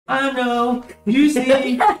I know, you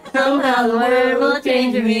see, somehow the world will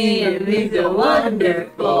change me and be so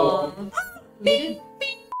wonderful.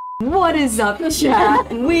 What is up,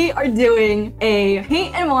 chat? We are doing a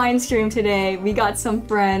paint and wine stream today. We got some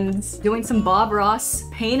friends doing some Bob Ross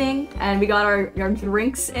painting, and we got our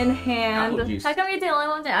drinks in hand. How come you're the only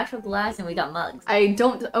one with an actual glass and we got mugs? I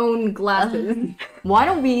don't own glasses. Why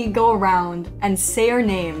don't we go around and say our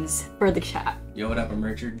names for the chat? Yo, what up? I'm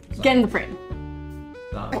Richard. Get in the frame.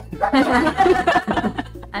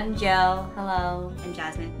 I'm Joe. Hello. I'm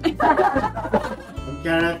Jasmine. I'm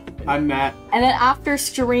Kenneth. I'm Matt. And then after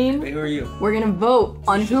stream, Hey, who are you? we're gonna vote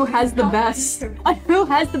on who has the best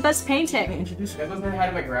painting. Introduce you. Hi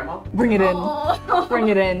to my grandma. Bring it in. Oh. Bring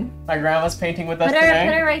it in. My grandma's painting with us Put today.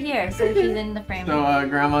 her right here so she's in the frame. So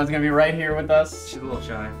grandma's gonna be right here with us. She's a little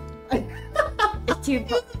shy. It's too.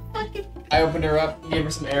 I opened her up, gave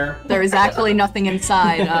her some air. There is actually nothing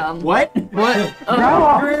inside. What? What?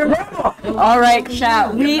 Grandma! Alright,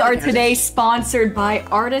 chat. We are today sponsored by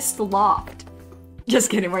Artist Loft. Just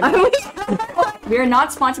kidding, we're not. We are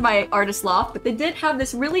not sponsored by Artist Loft, but they did have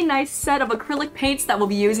this really nice set of acrylic paints that we'll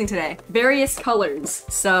be using today. Various colors.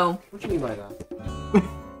 So, What do you mean by that?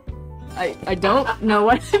 I don't know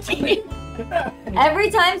what it means. Every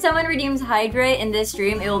time someone redeems hydrate in this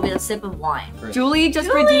stream, it will be a sip of wine. Julie just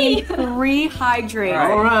redeemed 3 hydrates.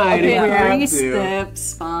 Alright, Okay, if we have 3 to.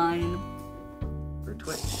 sips, fine. For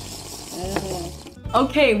Twitch.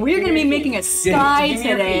 Okay, we're gonna be making a sky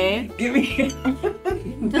today. Give me.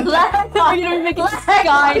 We're gonna be making a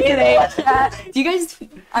sky today, chat. Do you guys?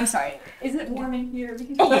 I'm sorry. Is it warm in here?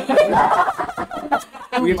 We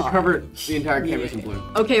have to cover the entire canvas in blue.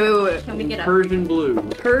 Okay, wait. Can we get up? Persian blue.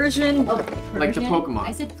 Persian. Like the Pokemon.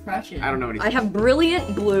 I said Prussian. I don't know what he I said. have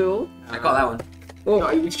brilliant blue. I call that one. No,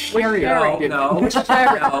 it's cherry. No, no, no.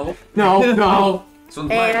 No, no. This one's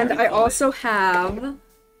mine. And I also have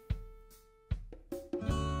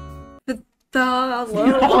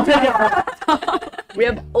we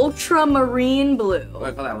have ultramarine blue. Oh,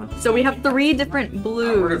 I call that one. So we have 3 different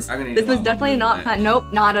blues. I'm gonna This use was all definitely blue not. then. Nope,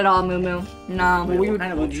 not at all, Moo Moo. No.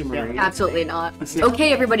 Kind of ultramarine. Absolutely not.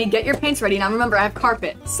 Okay, everybody, get your paints ready. Now remember, I have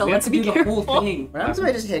carpet, so We let's have to be do the whole careful. thing. What happens if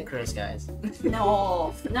I just hit Chris, guys?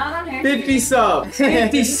 No, not on her. 50 subs.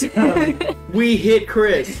 50 subs. We hit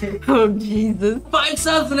Chris. Oh Jesus! 5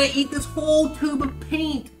 subs and I eat this whole tube of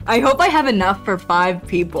paint. I hope I have enough for 5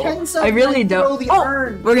 people. 10 subs I really and throw don't. the Oh,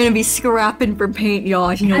 urn. we're gonna be scrapping for paint,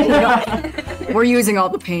 y'all. You know, we're using all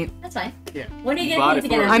the paint. That's fine. Yeah. When are you Bought gonna it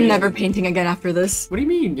paint for again? us. I'm never painting again after this. What do you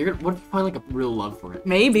mean? What if you find like a real love for it?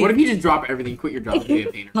 Maybe. What if you just drop everything, quit your job, and be a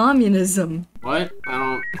painter? Communism. What? I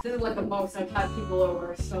don't. This is like the most I've had people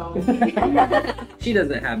over, so She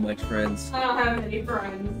doesn't have much friends. I don't have any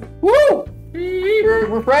friends. Woo!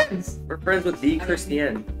 We're friends. We're friends with the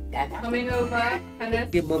Christian. Coming over,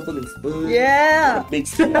 Kenneth. Get one for the spoon. Yeah, Big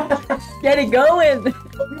spoon. get it going.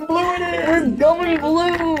 We're going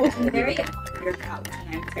blue. There we go. Your couch,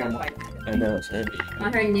 and I'm terrified. I know, it's heavy.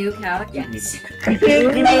 On her new couch. Yes.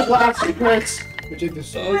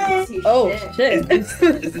 Oh shit. Is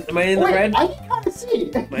this, am I in the red? I can kind of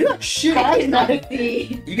see. Mine- You got shit eyes now.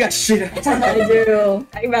 You got shit. I do.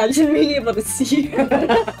 I imagine being able to see.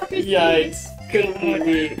 Yikes. Couldn't be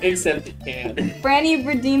me, except it can. Franny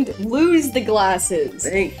redeemed lose the glasses.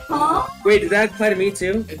 Thank. Huh? Wait, does that apply to me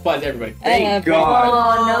too? It applies to everybody. Thank Oh, God.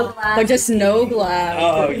 Oh, no glass. but just no glass.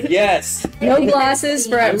 Oh yes, No glasses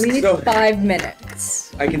for at I'm least so- 5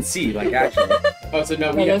 minutes. I can see. Like actually. Oh, so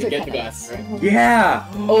no, we have to get the glass, right? Yeah.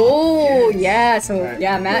 Oh yeah, so Alright.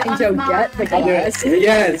 yeah, Matt and Joe get the glass.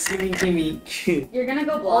 Yes. Gimme. You're gonna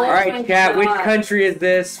go Oh blind. All right, my cat. Which God. country is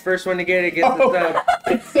this? First one to get it gets Oh. the sub.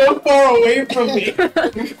 It's so far away from me.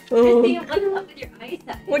 Oh. Look up with your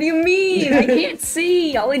eyesight. What do you mean? I can't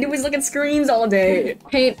see. All I do is look at screens all day.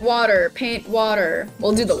 Paint water, paint water.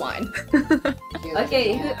 We'll do the wine.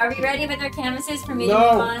 Okay, are we ready with our canvases for me to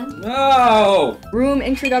No. move on? No. Room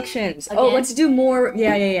introductions. Oh, Again? let's do more.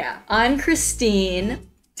 Yeah. I'm Christine.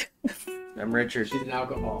 I'm Richard. She's an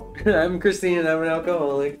alcohol. I'm Christine and I'm an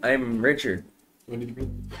alcoholic. I'm Richard. What did you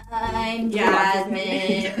mean? I'm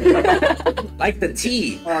Jasmine. Like the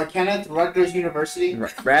tea. Kenneth, Rutgers University.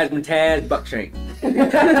 Razzmatazz Buckshank.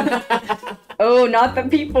 Oh, not the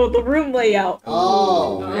people, the room layout.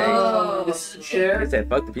 Oh. Oh. This is a I chair. said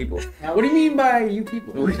fuck the people. Now, what do you mean by you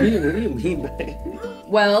people? What do you mean by?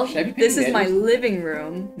 Well, Should I be this is paying my attention? living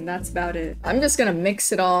room, and that's about it. I'm just gonna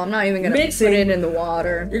mix it all. I'm not even gonna Mixing? put it in the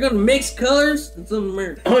water. You're gonna mix colors? It's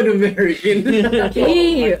American. Un-American.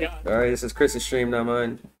 Hey. Oh my God. Alright, this is Chris's stream, not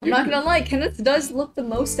mine. I'm not gonna lie, Kenneth does look the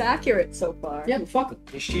most accurate so far. Yeah, but fuck him.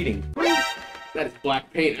 He's cheating. That is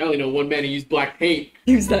black paint. I only know one man who used black paint.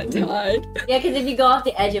 Use that tide. Yeah, because if you go off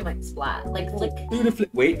the edge, it might splat. Like flick.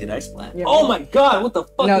 Wait, did I splat? Yeah. Oh my god, what the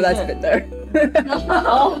fuck? No, is that's that? been there.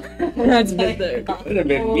 Oh. That's been there. Could have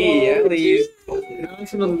been me. I only used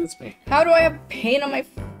Some of this paint. How do I have paint on my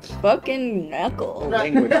fucking knuckle?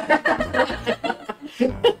 language.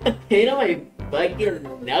 Paint on my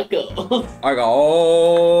fucking knuckles.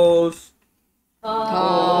 Argos.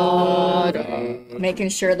 God. Making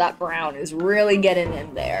sure that brown is really getting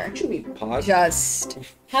in there. Should we pause? Just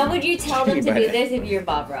How would you tell them to do this if you're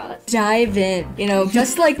Bob Ross? dive in. You know,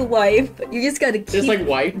 just like life, you just gotta Just keep like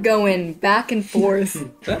white. going back and forth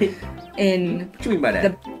What in do you mean by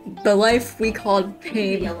that? the life we called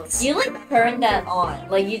pain. You like turned that on.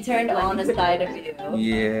 Like you turned on a side of you.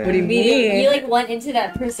 Yeah. What do you mean? You like went into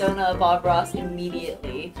that persona of Bob Ross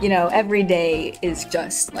immediately. You know, every day is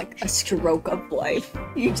just like a stroke of life.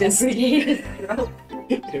 You just Every day is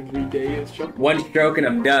Every day is chocolate. One stroke and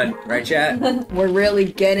I'm done. Right, chat? we're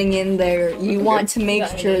really getting in there. You want to make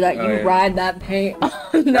sure that you Oh, yeah. ride that paint all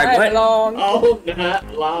what? night long Oh,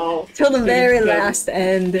 not long. till the very Turning last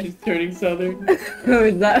end. He's turning southern. Who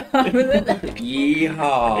is that? You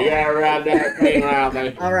Yeehaw. gotta ride that paint around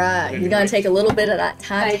there. All right, you're gonna take a little bit of that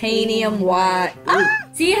titanium white.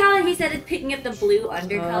 See how he said it's picking up the blue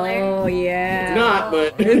undercolor? Oh yeah. It's not,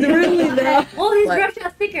 but. It's really there. Oh, his What? brush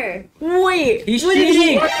got thicker. Wait. He's what did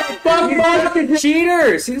cheating! you- Fucking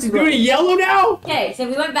cheaters! He's He's doing yellow now? Okay, so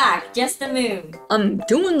we went back. Just the moon. I'm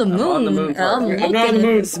doing the moon. on the moon I'm part. looking I'm on the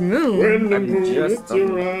moon. at this moon. When the I'm moon just hits on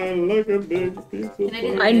the- around like a big piece of Can I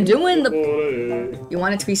do that? I'm doing the. water. You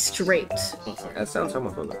want it to be straight. Oh, sorry. That sounds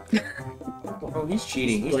homophobic. Oh, he's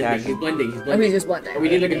cheating. He's Blending, hacking. he's blending, he's Let blending. me just one Oh, we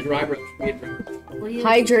day. need like a dry brush. We need a dry brush. What do you-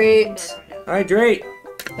 Hydrate. Hydrate.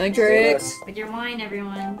 Hydrate. With your wine,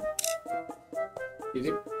 everyone.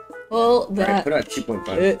 Easy. Pull Alright, that put out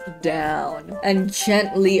 2.5. it down and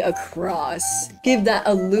gently across. Give that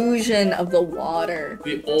illusion of the water.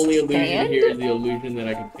 The only illusion And? here is the illusion that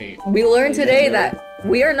I can paint. We learned today that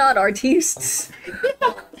we are not artistes.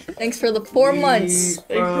 Thanks for the 4 months.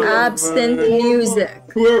 Absinthe music.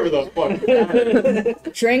 Whoever the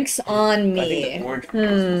fuck. Drinks on I me. think orange. Hmm.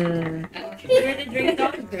 Who are the drinks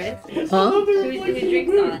on, Chris? Huh? Who's the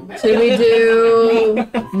drinks on? Should we do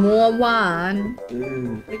more wine?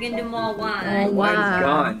 Mm. We can do more More wine. Wine's wine.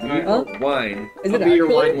 gone. You Huh? need wine. Is I'll it be your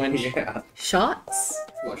actually? wine when Yeah. Shots?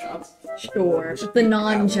 What shots? Sure. The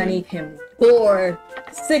non-Jenny Kim. 4,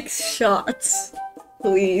 6 shots.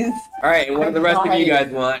 Please. Alright, and what do the rest of you guys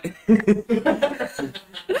want?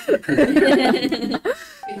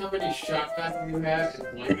 See how many shot glasses you have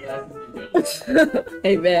and wine glasses you don't.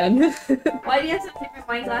 Hey man. Why do you have some different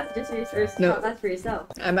wine glasses just for yourself? No. That's for yourself.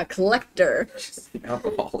 I'm a collector.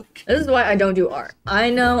 Alcoholic. This is why I don't do art. I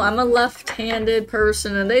know I'm a left-handed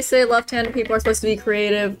person, and they say left-handed people are supposed to be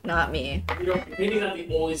creative. Not me. You know, painting not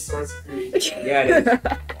the only source of creativity. Yeah, it is.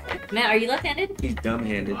 Matt, are you left-handed? He's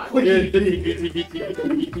dumb-handed.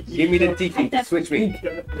 Give Give me the tiki. Switch me.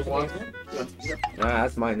 Water?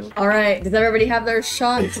 That's mine. All right. Does everybody have their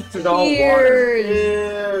shots? This is all water.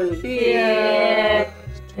 Cheers. Cheers.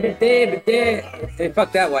 Hey,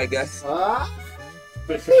 fuck that white guy.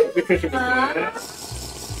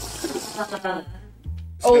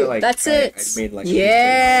 Oh, that's it. I made like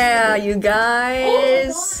Yeah, you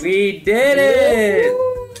guys. We did it!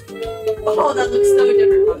 Oh, that looks so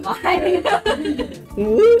different from mine.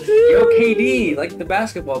 Woohoo. Yo, KD, like the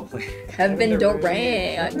basketball player. Kevin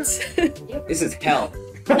Durant. This is hell.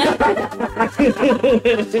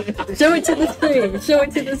 Show it to the screen. Show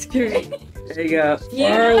it to the screen. There you go.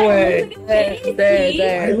 Yeah, Far away.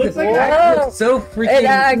 There. It looks like Whoa. So It freaking.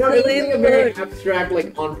 actually a very looks. abstract,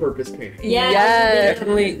 like on purpose painting. Yeah.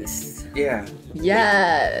 Definitely. Yeah.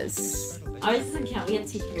 Yes. Ours doesn't count. We have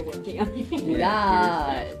 2 people working on it.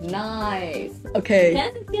 Yeah. Nice. Okay.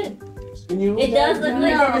 That is good. It does look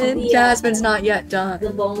like Jasmine's not yet done. the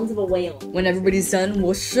bones of a whale. When everybody's done,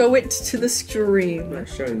 we'll show it to the screen. I'm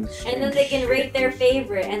showing the And then they can rate their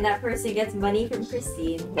favorite, and that person gets money from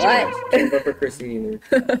Christine. What? for Christine.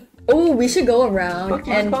 Oh, we should go around Fuck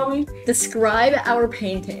you, and call me? describe our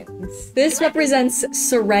paintings. This represents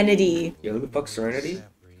serenity. Yo, who the fuck's Serenity?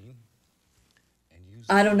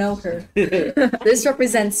 I don't know her. This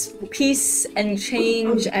represents peace and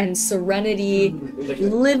change and serenity,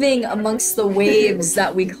 living amongst the waves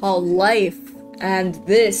that we call life. And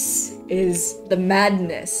this is the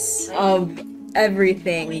madness of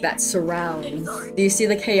everything that surrounds. Do you see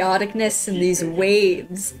the chaoticness in these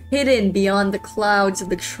waves, hidden beyond the clouds of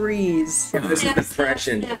the trees? This is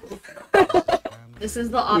depression. This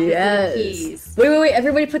is the opposite Yes. of keys. Wait.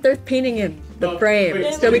 Everybody put their painting in the Oh, frame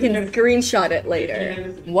wait, so we can wait. screenshot it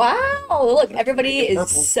later. Wow, look, everybody is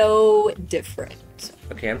Purple. so different.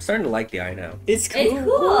 Okay, I'm starting to like the eye now. It's cool.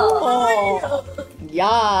 It's cool.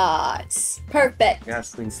 Yes. Perfect.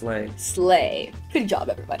 Yes, clean slay. Slay. Good job,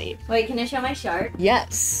 everybody. Wait, can I show my shark?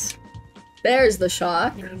 Yes. There's the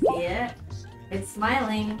shot. Can you see it? It's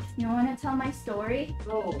smiling. You want to tell my story?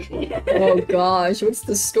 Oh. Oh gosh, what's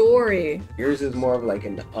the story? Yours is more of like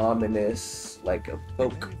an ominous, like a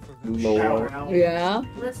folk lore. Yeah.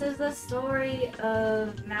 This is the story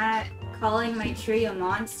of Matt calling my tree a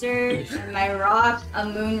monster and my rock a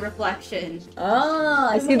moon reflection.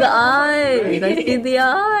 Ah, I see the eyes. I see the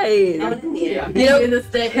eyes. Yeah. You know, the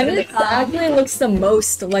stick And and the it cloud. actually looks the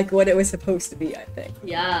most like what it was supposed to be, I think.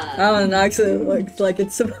 Yeah. That one actually looks like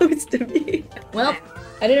it's supposed to be. Well,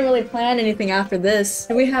 I didn't really plan anything after this.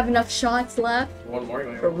 Do we have enough shots left One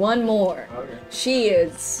more. for one more? Okay.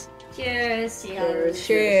 Cheers. Cheers.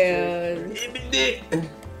 Cheers.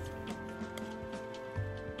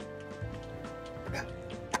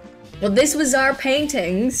 Well, this was our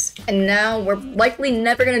paintings, and now we're likely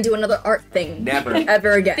never gonna do another art thing Never.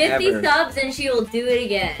 ever again. 50 Ever. subs and she will do it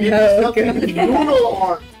again. Oh, good. Noodle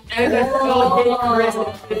art. And then Chris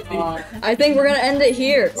at 50. I think we're gonna end it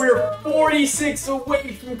here. We're 46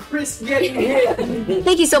 away from Chris getting hit.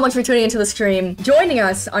 Thank you so much for tuning into the stream, joining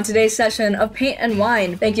us on today's session of Paint and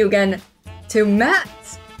Wine. Thank you again to Matt.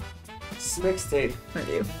 Mixtape. Where are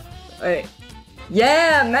you? Wait.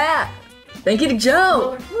 Yeah, Matt. Thank you to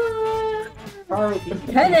Joe,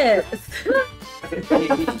 Kenneth,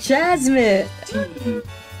 Jasmine,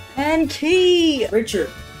 and Key. Richard.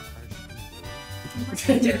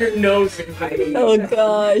 Your nose. Oh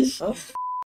gosh.